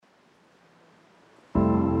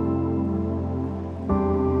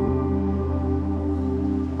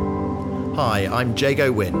Hi, I'm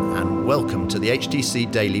Jago Wynn, and welcome to the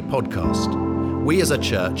HTC Daily Podcast. We as a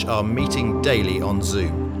church are meeting daily on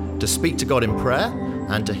Zoom to speak to God in prayer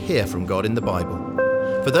and to hear from God in the Bible.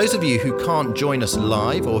 For those of you who can't join us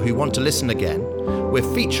live or who want to listen again,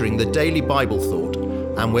 we're featuring the Daily Bible Thought,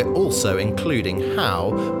 and we're also including how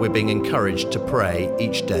we're being encouraged to pray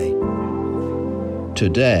each day.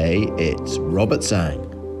 Today, it's Robert Zhang.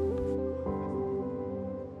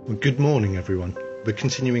 Well, good morning, everyone. We're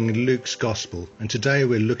continuing in Luke's Gospel, and today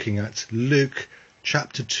we're looking at Luke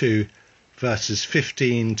chapter 2, verses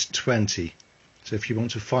 15 to 20. So if you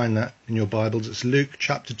want to find that in your Bibles, it's Luke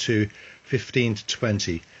chapter 2, 15 to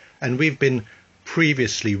 20. And we've been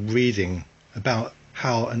previously reading about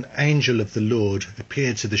how an angel of the Lord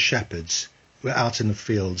appeared to the shepherds who were out in the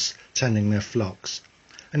fields tending their flocks.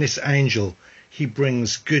 And this angel, he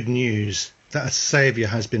brings good news that a Saviour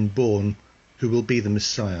has been born who will be the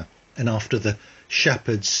Messiah. And after the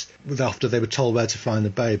shepherds, after they were told where to find the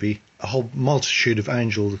baby, a whole multitude of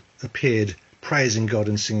angels appeared, praising God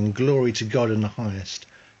and singing glory to God in the highest,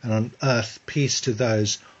 and on earth peace to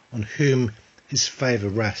those on whom his favour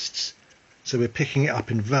rests. So we're picking it up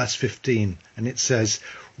in verse 15, and it says,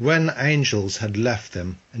 "When angels had left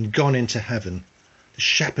them and gone into heaven, the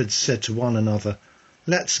shepherds said to one another,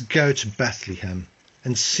 'Let's go to Bethlehem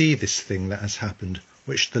and see this thing that has happened,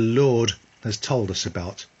 which the Lord has told us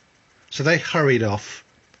about.' So they hurried off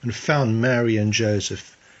and found Mary and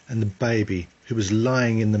Joseph and the baby who was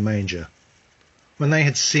lying in the manger. When they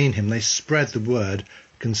had seen him, they spread the word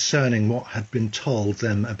concerning what had been told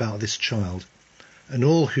them about this child. And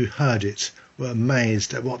all who heard it were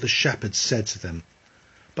amazed at what the shepherds said to them.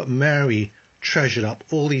 But Mary treasured up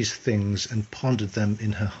all these things and pondered them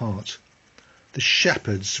in her heart. The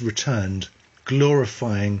shepherds returned,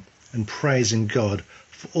 glorifying and praising God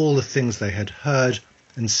for all the things they had heard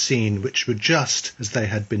and seen, which were just as they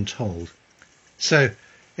had been told." So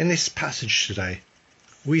in this passage today,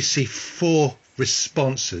 we see 4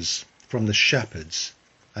 responses from the shepherds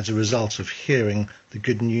as a result of hearing the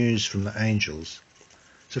good news from the angels.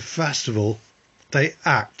 So first of all, they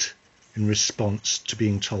act in response to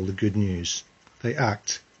being told the good news. They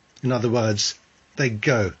act. In other words, they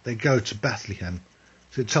go to Bethlehem.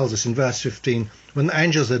 So it tells us in verse 15, "When the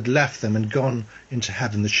angels had left them and gone into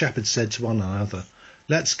heaven, the shepherds said to one another,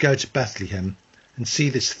 'Let's go to Bethlehem and see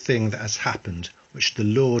this thing that has happened, which the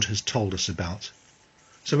Lord has told us about.'"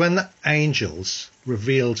 So when the angels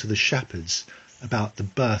revealed to the shepherds about the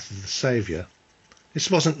birth of the Saviour,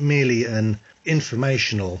 this wasn't merely an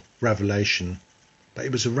informational revelation, but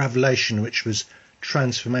it was a revelation which was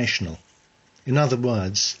transformational. In other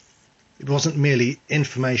words, it wasn't merely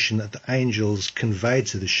information that the angels conveyed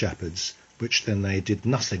to the shepherds, which then they did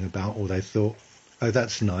nothing about, or they thought, "Oh,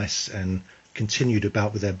 that's nice," and continued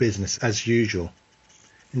about with their business as usual.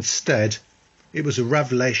 Instead, it was a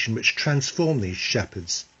revelation which transformed these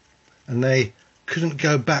shepherds, and they couldn't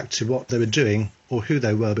go back to what they were doing or who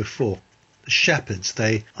they were before. The shepherds,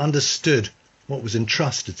 they understood what was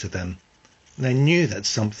entrusted to them, and they knew that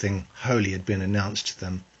something holy had been announced to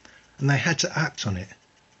them, and they had to act on it.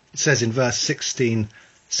 It says in verse 16,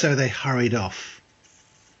 "So they hurried off."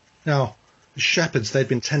 Now, the shepherds, they'd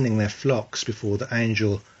been tending their flocks before the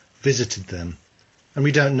angel visited them, and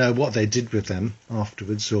we don't know what they did with them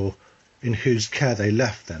afterwards or in whose care they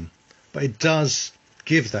left them. But it does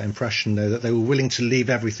give that impression, though, that they were willing to leave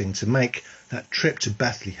everything to make that trip to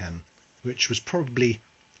Bethlehem, which was probably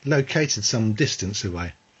located some distance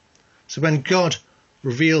away. So when God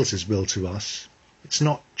reveals his will to us, it's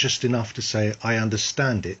not just enough to say, "I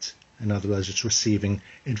understand it." In other words, it's receiving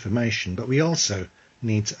information, but we also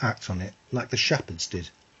need to act on it like the shepherds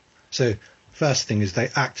did. So first thing is they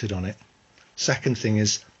acted on it. Second thing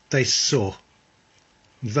is they saw.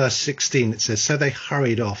 In verse 16 it says, "So they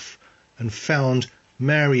hurried off and found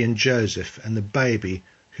Mary and Joseph and the baby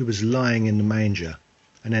who was lying in the manger."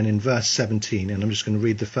 And then in verse 17, and I'm just going to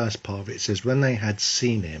read the first part of it, it says, "When they had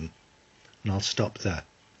seen him," and I'll stop there.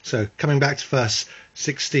 So coming back to verse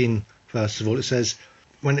 16, first of all, it says,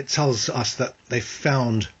 when it tells us that they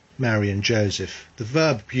found Mary and Joseph, the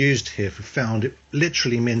verb used here for found, it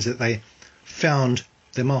literally means that they found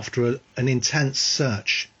them after an intense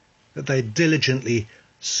search, that they diligently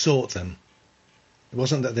sought them. It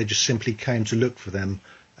wasn't that they just simply came to look for them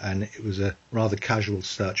and it was a rather casual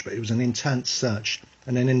search, but it was an intense search.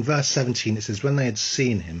 And then in verse 17 it says, "When they had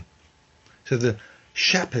seen him." So the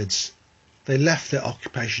shepherds, they left their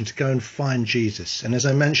occupation to go and find Jesus. And as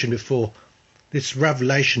I mentioned before, this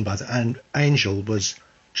revelation by the angel was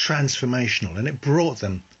transformational, and it brought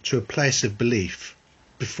them to a place of belief.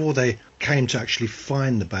 Before they came to actually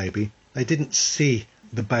find the baby, they didn't see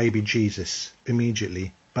the baby Jesus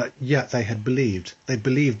immediately. but yet they had believed. They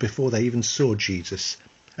believed before they even saw Jesus.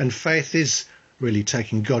 And faith is really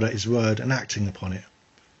taking God at his word and acting upon it.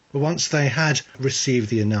 But once they had received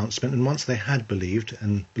the announcement, and once they had believed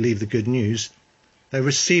and believed the good news, they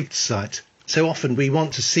received sight. So often we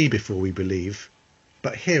want to see before we believe.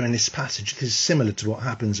 But here in this passage, this is similar to what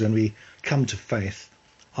happens when we come to faith.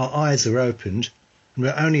 Our eyes are opened, and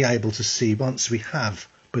we're only able to see once we have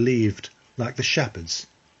believed, like the shepherds.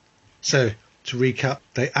 So, to recap,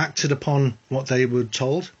 they acted upon what they were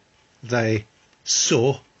told. They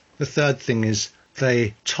saw. The third thing is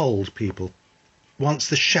they told people. Once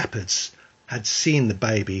the shepherds had seen the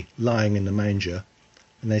baby lying in the manger,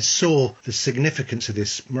 and they saw the significance of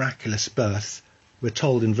this miraculous birth, we're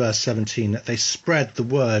told in verse 17 that they spread the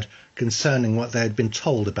word concerning what they had been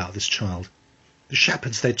told about this child. The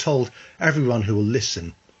shepherds, they told everyone who will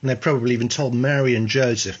listen, and they probably even told Mary and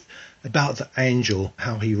Joseph about the angel,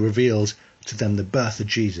 how he revealed to them the birth of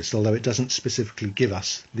Jesus, although it doesn't specifically give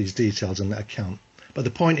us these details in that account. But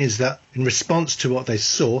the point is that in response to what they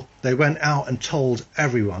saw, they went out and told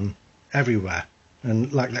everyone, everywhere.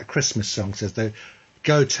 And like that Christmas song says, they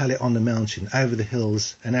go tell it on the mountain, over the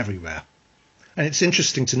hills and everywhere. And it's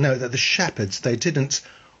interesting to note that the shepherds, they didn't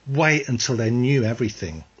wait until they knew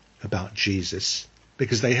everything about Jesus,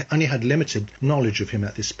 because they only had limited knowledge of him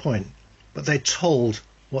at this point. But they told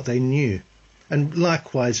what they knew. And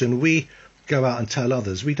likewise, when we go out and tell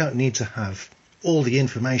others, we don't need to have all the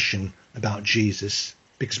information about Jesus,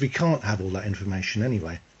 because we can't have all that information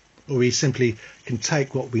anyway. Or we simply can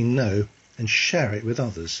take what we know and share it with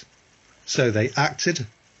others. So they acted,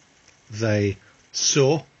 they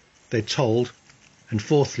saw, they told, and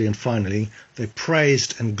fourthly and finally, they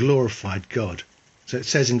praised and glorified God. So it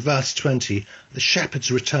says in verse 20, the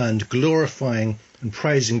shepherds returned, glorifying and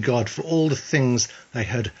praising God for all the things they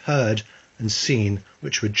had heard and seen,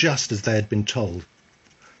 which were just as they had been told.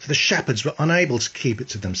 So the shepherds were unable to keep it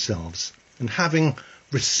to themselves, and having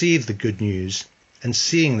received the good news and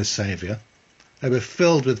seeing the Saviour, they were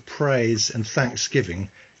filled with praise and thanksgiving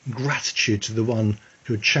and gratitude to the one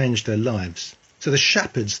who had changed their lives. So the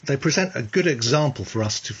shepherds, they present a good example for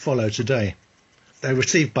us to follow today. They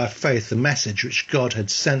received by faith the message which God had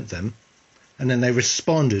sent them, and then they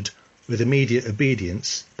responded with immediate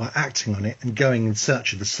obedience by acting on it and going in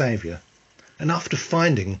search of the Saviour. And after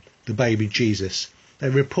finding the baby Jesus, they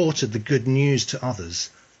reported the good news to others,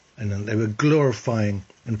 and then they were glorifying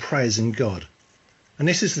and praising God. And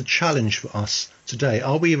this is the challenge for us today.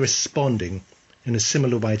 Are we responding in a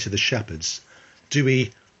similar way to the shepherds? Do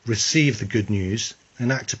we receive the good news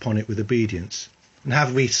and act upon it with obedience? And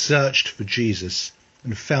have we searched for Jesus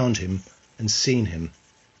and found him and seen him?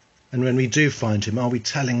 And when we do find him, are we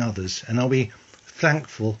telling others? And are we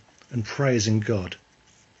thankful and praising God?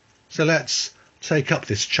 So let's take up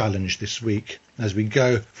this challenge this week as we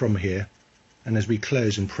go from here and as we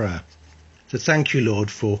close in prayer. So thank you, Lord,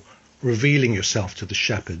 for revealing yourself to the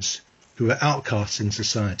shepherds who were outcasts in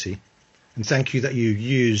society. And thank you that you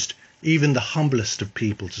used even the humblest of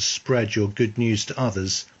people to spread your good news to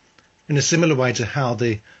others in a similar way to how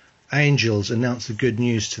the angels announced the good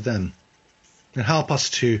news to them. And help us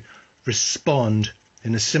to respond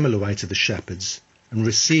in a similar way to the shepherds and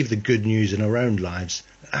receive the good news in our own lives,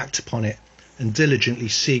 act upon it and diligently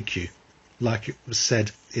seek you, like it was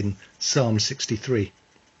said in Psalm 63.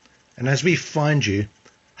 And as we find you,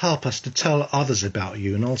 help us to tell others about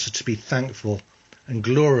you and also to be thankful and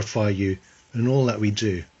glorify you in all that we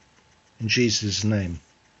do. In Jesus' name,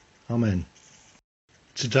 Amen.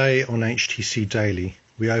 Today on HTC Daily,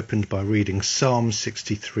 we opened by reading Psalm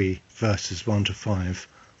 63, verses 1 to 5,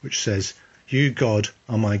 which says, You, God,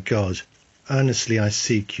 are my God. Earnestly I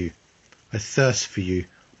seek you. I thirst for you.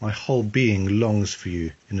 My whole being longs for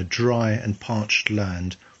you in a dry and parched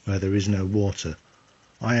land where there is no water.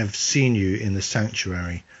 I have seen you in the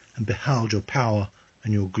sanctuary and beheld your power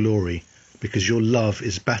and your glory, because your love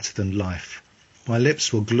is better than life. My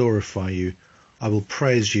lips will glorify you. I will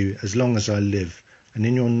praise you as long as I live, and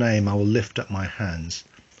in your name I will lift up my hands.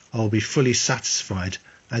 I will be fully satisfied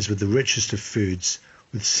as with the richest of foods.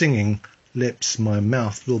 With singing lips my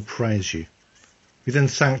mouth will praise you. We then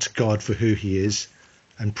thanked God for who he is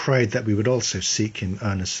and prayed that we would also seek him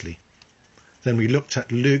earnestly. Then we looked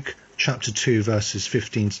at Luke chapter 2 verses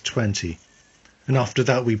 15 to 20. And after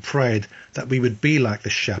that we prayed that we would be like the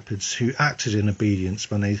shepherds who acted in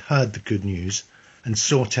obedience when they heard the good news and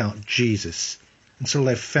sought out Jesus until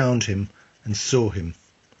they found him and saw him.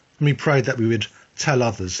 And we prayed that we would tell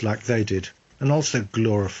others like they did and also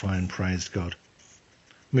glorify and praise God.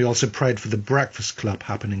 We also prayed for the breakfast club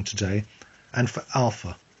happening today and for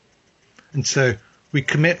Alpha. And so we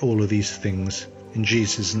commit all of these things in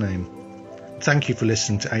Jesus' name. Thank you for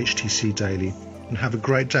listening to HTC Daily and have a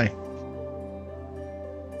great day.